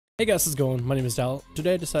Hey guys, how's it going? My name is Dal.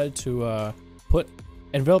 Today I decided to put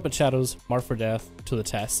Envelopment Shadows Mark for Death to the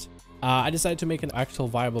test. I decided to make an actual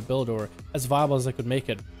viable build, or as viable as I could make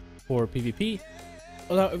it for PvP.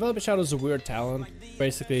 Well, now, Envelopment Shadows is a weird talent.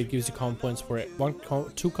 Basically, it gives you common points for it.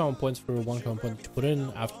 Two common points for one common point to put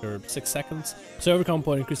in after 6 seconds. So every common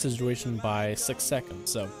point increases duration by 6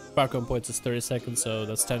 seconds. So 5 common points is 30 seconds, so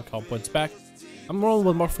that's 10 common points back. I'm rolling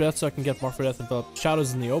with Mark for Death so I can get Mark for Death Envelopment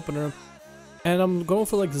Shadows in the opener. And I'm going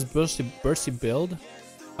for like this bursty build.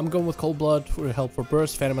 I'm going with Cold Blood for help for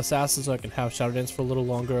burst, Phantom Assassin so I can have Shadow Dance for a little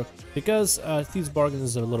longer. Because Thieves Bargain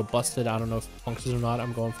is a little busted, I don't know if it functions or not.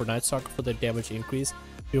 I'm going for Night Stalker for the damage increase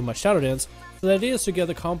through my Shadow Dance. So the idea is to get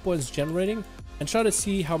the comp points generating and try to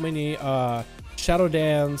see how many Shadow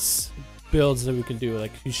Dance builds that we can do.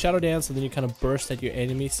 Like you Shadow Dance and then you kind of burst at your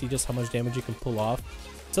enemy, see just how much damage you can pull off.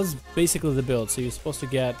 So that's basically the build. So you're supposed to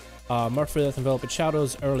get Mark for Death Envelopment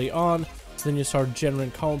Shadows early on. So then you start generating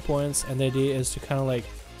common points, and the idea is to kind of like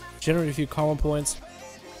generate a few common points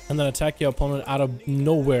and then attack your opponent out of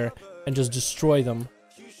nowhere and just destroy them.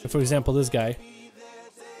 So for example, this guy.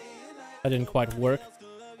 That didn't quite work.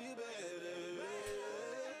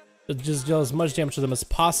 But just deal as much damage to them as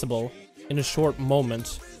possible in a short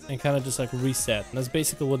moment and kind of just like reset. And that's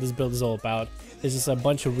basically what this build is all about. It's just a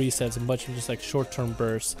bunch of resets and a bunch of just like short-term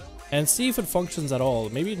bursts. And see if it functions at all.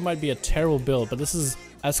 Maybe it might be a terrible build, but this is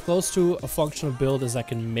as close to a functional build as I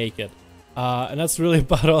can make it. And that's really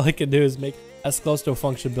about all I can do, is make as close to a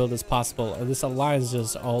functional build as possible. And this alliance is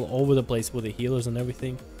just all over the place with the healers and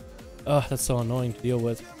everything. Ugh, that's so annoying to deal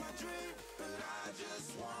with.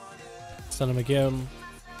 Stun him again.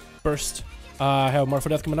 Burst. I have Mark for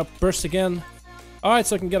Death coming up. Burst again. Alright,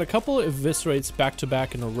 so I can get a couple of Eviscerates back to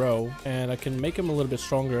back in a row, and I can make him a little bit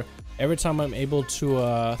stronger every time I'm able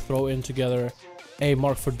to throw in together a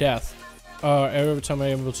Mark for Death. Every time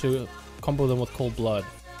I'm able to combo them with Cold Blood.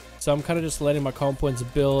 So I'm kind of just letting my common points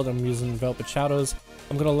build. I'm using Envelopment Shadows.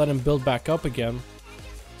 I'm going to let him build back up again.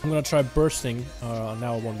 I'm going to try bursting.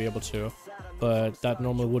 Now I won't be able to, but that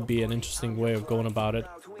normally would be an interesting way of going about it.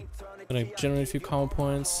 I'm going to generate a few common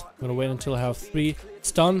points. I'm going to wait until I have 3.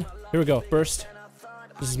 Stun. Here we go. Burst.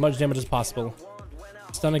 Just as much damage as possible.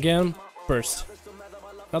 Stun again. Burst.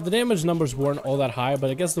 Now the damage numbers weren't all that high, but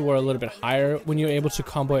I guess they were a little bit higher when you're able to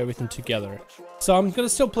combo everything together. So I'm going to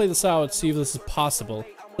still play this out, see if this is possible.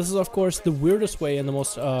 This is of course the weirdest way and the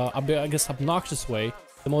most, I guess, obnoxious way.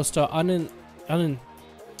 The most, like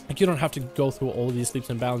you don't have to go through all these leaps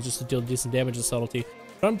and bounds just to deal decent damage and subtlety.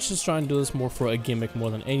 But I'm just trying to do this more for a gimmick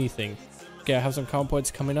more than anything. Okay, I have some combo points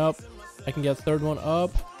coming up. I can get a third one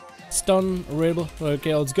up. Stun, rainbow.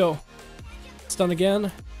 Okay, let's go. Stun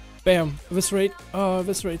again. Bam. Eviscerate. Oh,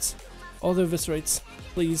 eviscerates. All the eviscerates.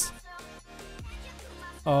 Please.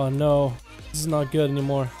 Oh no. This is not good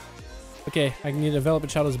anymore. Okay, I need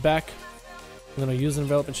Envelopment Shadows back. I'm gonna use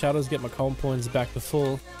Envelopment Shadows, get my common points back to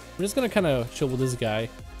full. We're just gonna kind of chill with this guy.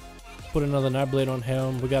 Put another Nightblade on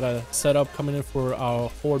him. We got a setup coming in for our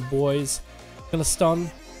Horde boys. Gonna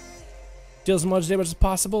stun. Deal as much damage as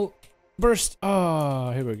possible. Burst.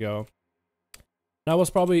 Ah, here we go. That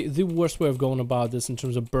was probably the worst way of going about this in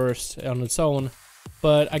terms of burst on its own,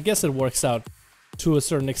 but I guess it works out to a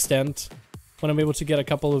certain extent when I'm able to get a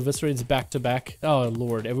couple of Eviscerates back to back. Oh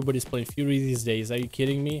lord, everybody's playing Fury these days. Are you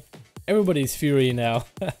kidding me? Everybody's Fury now.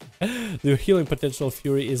 The healing potential of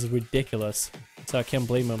Fury is ridiculous, so I can't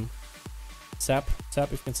blame him. Sap,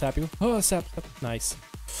 if you can sap you. Oh, sap.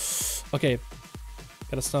 Nice. Okay,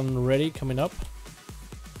 got a stun ready, coming up.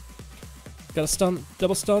 Got a stun,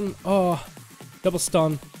 double stun. Oh. Double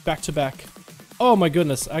stun, back to back. Oh my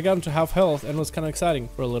goodness, I got him to half health and it was kind of exciting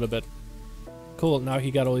for a little bit. Cool, now he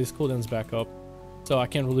got all these cooldowns back up. So I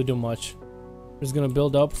can't really do much. Just gonna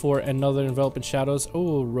build up for another Envelopment Shadows.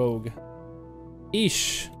 Oh, rogue.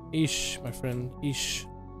 Eesh. Eesh, my friend. Eesh.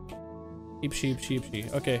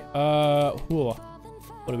 Sheep. Okay, whoa.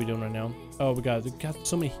 What are we doing right now? Oh, we got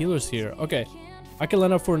so many healers here. Okay, I can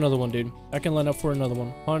line up for another one, dude. I can line up for another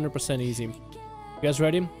one. 100% easy. You guys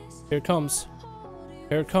ready? Here it comes.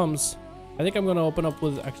 Here it comes. I think I'm gonna open up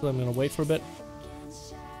with. Actually, I'm gonna wait for a bit.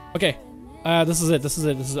 Okay. This is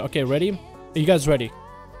it. Okay, ready? Are you guys ready?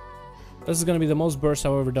 This is gonna be the most burst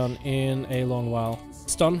I've ever done in a long while.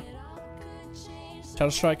 Stun. Shadow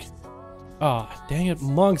Strike. Ah, dang it,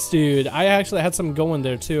 monks, dude. I actually had some going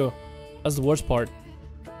there too. That's the worst part.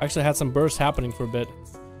 I actually had some bursts happening for a bit.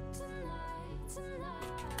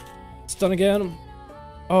 Stun again.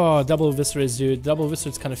 Oh, double Eviscerates, dude. Double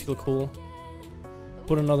Eviscerates kind of feel cool.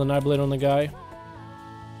 Put another Nightblade on the guy.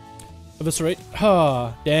 Eviscerate.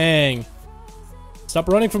 Ah, dang. Stop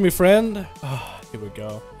running from me, friend. Ah, here we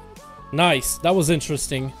go. Nice. That was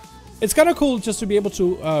interesting. it's kind of cool just to be able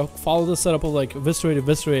to follow the setup of like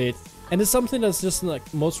eviscerate, and it's something that's just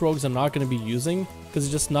like most rogues are not going to be using because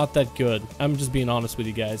it's just not that good. I'm just being honest with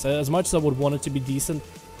you guys. As much as I would want it to be decent,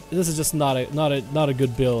 this is just not a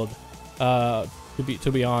good build. To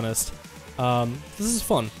be honest, this is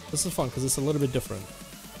fun. This is fun because it's a little bit different.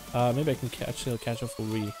 Maybe I can catch up for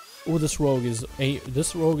Ree. Oh, this rogue is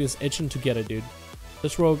itching to get it, dude.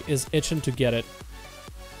 This rogue is itching to get it.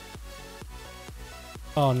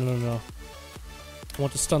 Oh no. I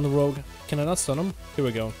want to stun the rogue. Can I not stun him? Here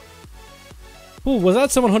we go. Ooh, was that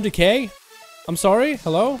 700k? I'm sorry?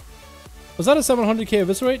 Hello? Was that a 700k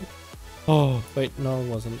eviscerate? Oh, wait, no it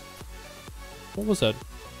wasn't. What was that?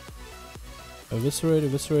 Eviscerate,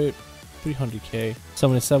 300k.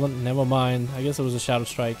 77, never mind. I guess it was a Shadow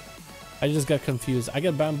Strike. I just got confused. I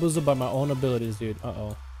got bamboozled by my own abilities, dude.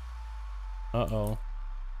 Uh-oh.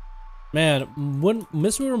 Man, when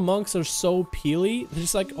Mistweaver monks are so peely, they're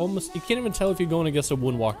just like almost, you can't even tell if you're going against a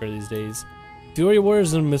Woundwalker these days. Fury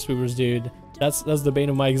Warriors and Mistweavers, dude. That's the bane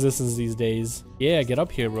of my existence these days. Yeah, get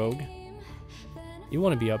up here, rogue. You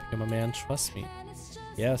want to be up here, my man. Trust me.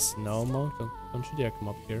 Yes, no, monk. Don't you dare come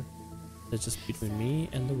up here. It's just between me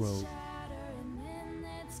and the rogue.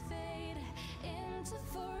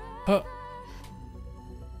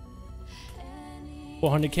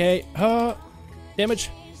 400k. Damage.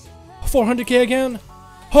 400k again.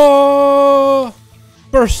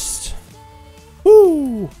 Burst.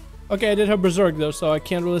 Woo. Okay, I did have Berserk though, so I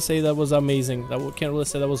can't really say that was amazing. Can't really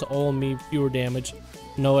say that was all me, pure damage.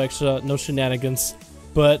 No extra, no shenanigans.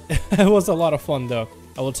 But it was a lot of fun though.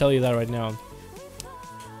 I will tell you that right now.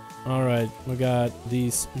 Alright, we got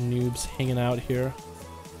these noobs hanging out here.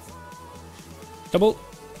 Double.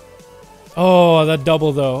 Oh, that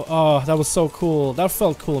double though. Oh, that was so cool. That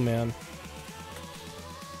felt cool, man.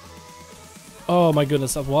 Oh my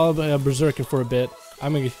goodness. While I'm berserking for a bit,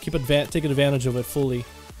 I'm gonna take advantage of it fully.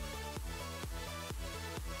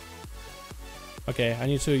 Okay, I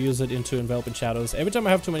need to use it into Enveloping Shadows. Every time I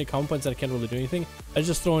have too many common points that I can't really do anything, I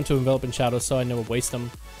just throw into Enveloping Shadows so I never waste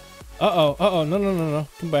them. Uh-oh, no.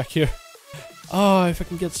 Come back here. Oh, if I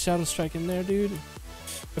can get Shadow Strike in there, dude.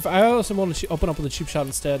 If I also want to open up with a cheap shot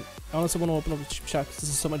instead. I also want to open up with a cheap shot because this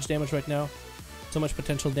is so much damage right now. So much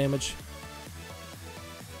potential damage.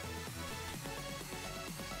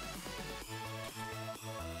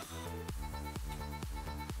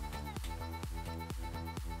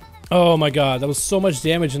 Oh my god, that was so much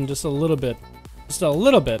damage in just a little bit. Just a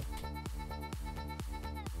little bit.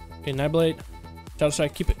 Okay, Nightblade. Shadow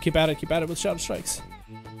Strike, keep at it with Shadow Strikes.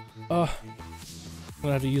 I'm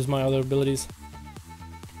gonna have to use my other abilities.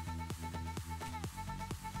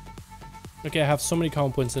 Okay, I have so many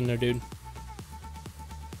common points in there, dude.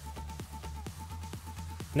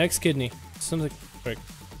 Next kidney. Something frick.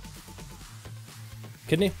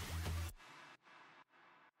 Kidney?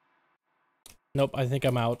 Nope, I think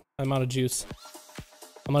I'm out. I'm out of juice.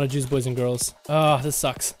 I'm out of juice, boys and girls. Ah, this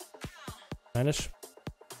sucks. Vanish.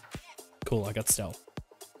 Cool, I got stealth.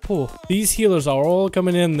 Oh, these healers are all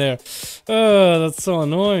coming in there. That's so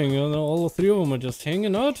annoying. You know, all three of them are just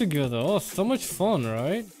hanging out together. Oh, so much fun,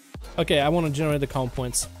 right? Okay, I want to generate the common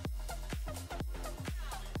points.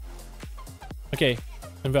 Okay,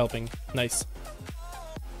 enveloping. Nice.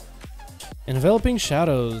 Enveloping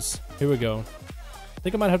Shadows. Here we go. I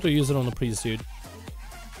think I might have to use it on the priest, dude.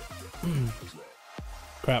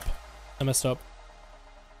 Crap. I messed up.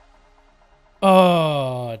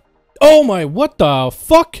 Oh my, what the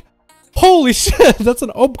fuck? Holy shit, that's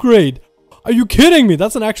an upgrade. Are you kidding me?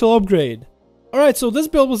 That's an actual upgrade. Alright, so this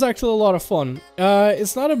build was actually a lot of fun.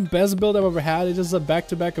 It's not a best build I've ever had. It's just a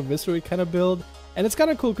back-to-back eviscerate kind of build. And it's kind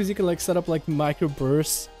of cool because you can like set up like micro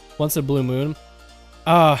bursts once a blue moon.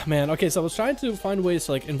 Man, okay, so I was trying to find ways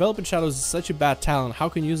to like Enveloping Shadows is such a bad talent. How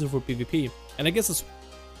can you use it for PvP? And I guess it's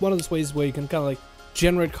one of those ways where you can kind of like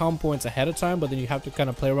generate comm points ahead of time, but then you have to kind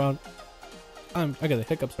of play around. I got the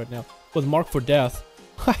hiccups right now. With Mark for Death.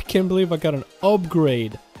 I can't believe I got an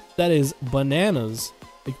upgrade. That is bananas.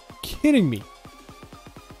 Are you kidding me?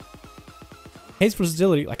 Haste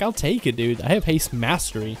Versatility, like I'll take it, dude. I have Haste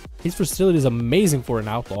Mastery. Haste Versatility is amazing for an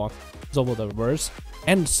outlaw. Double the reverse.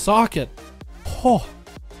 And Socket. Oh,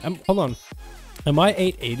 hold on. Am I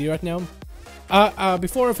 880 right now?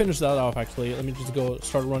 Before I finish that off, actually, let me just go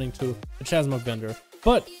start running to the Chasmog vendor.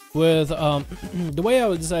 But with the way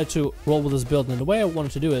I decided to roll with this build, and the way I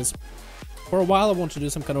wanted to do is, for a while I wanted to do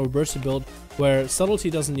some kind of reverse build where Subtlety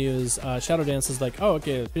doesn't use Shadow Dance is like, oh,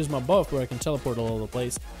 okay, here's my buff where I can teleport all over the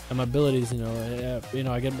place, and my abilities, you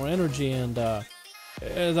know, I get more energy and that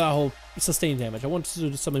whole sustain damage. I wanted to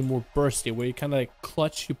do something more bursty where you kind of like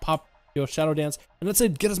clutch, you pop your Shadow Dance, and let's say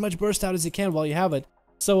get as much burst out as you can while you have it.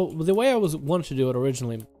 So the way I wanted to do it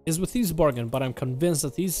originally is with Thieves Bargain, but I'm convinced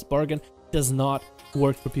that Thieves Bargain does not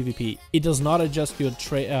work for PvP. It does not adjust your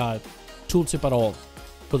tooltip at all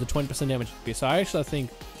for the 20% damage increase. So I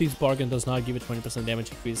think Thieves Bargain does not give a 20%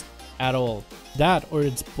 damage increase at all. That or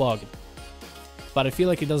it's bugged. But I feel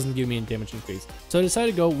like it doesn't give me a damage increase. So I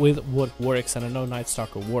decided to go with what works, and I know Night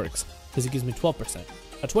Stalker works because it gives me 12%.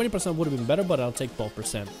 A 20% would have been better, but I'll take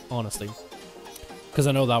 12%, honestly, because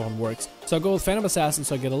I know that one works. So I go with Phantom Assassin,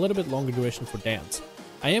 so I get a little bit longer duration for dance.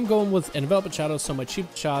 I am going with Enveloped Shadows, so my cheap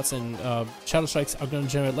shots and Shadow Strikes are going to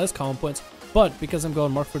generate less common points. But because I'm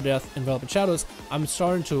going Mark for Death, Enveloped Shadows, I'm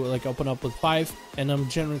starting to like open up with 5, and I'm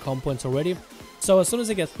generating common points already. So as soon as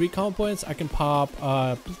I get 3 common points, I can pop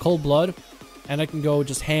Cold Blood, and I can go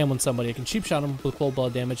just ham on somebody. I can cheap shot them with Cold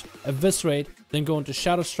Blood damage, Eviscerate, then go into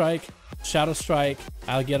Shadow Strike,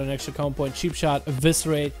 I'll get an extra common point, cheap shot,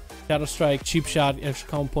 Eviscerate, Shadow Strike, cheap shot, extra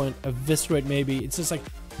common point, Eviscerate maybe. It's just like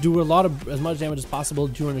do as much damage as possible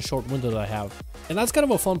during a short window that I have. And that's kind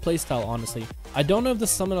of a fun playstyle, honestly. I don't know if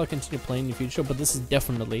this is something I'll continue playing in the future, but this is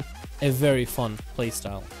definitely a very fun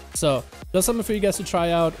playstyle. So that's something for you guys to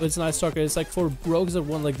try out. It's Night Stalker. It's like for rogues that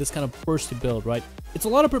want like this kind of bursty build, right? It's a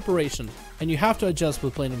lot of preparation, and you have to adjust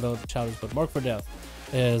with playing Enveloped Shadows, but Mark for Death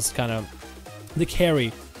is kind of the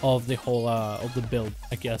carry of the whole of the build,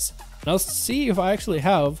 I guess. Now let's see if I actually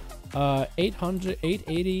have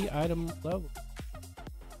 880 item level.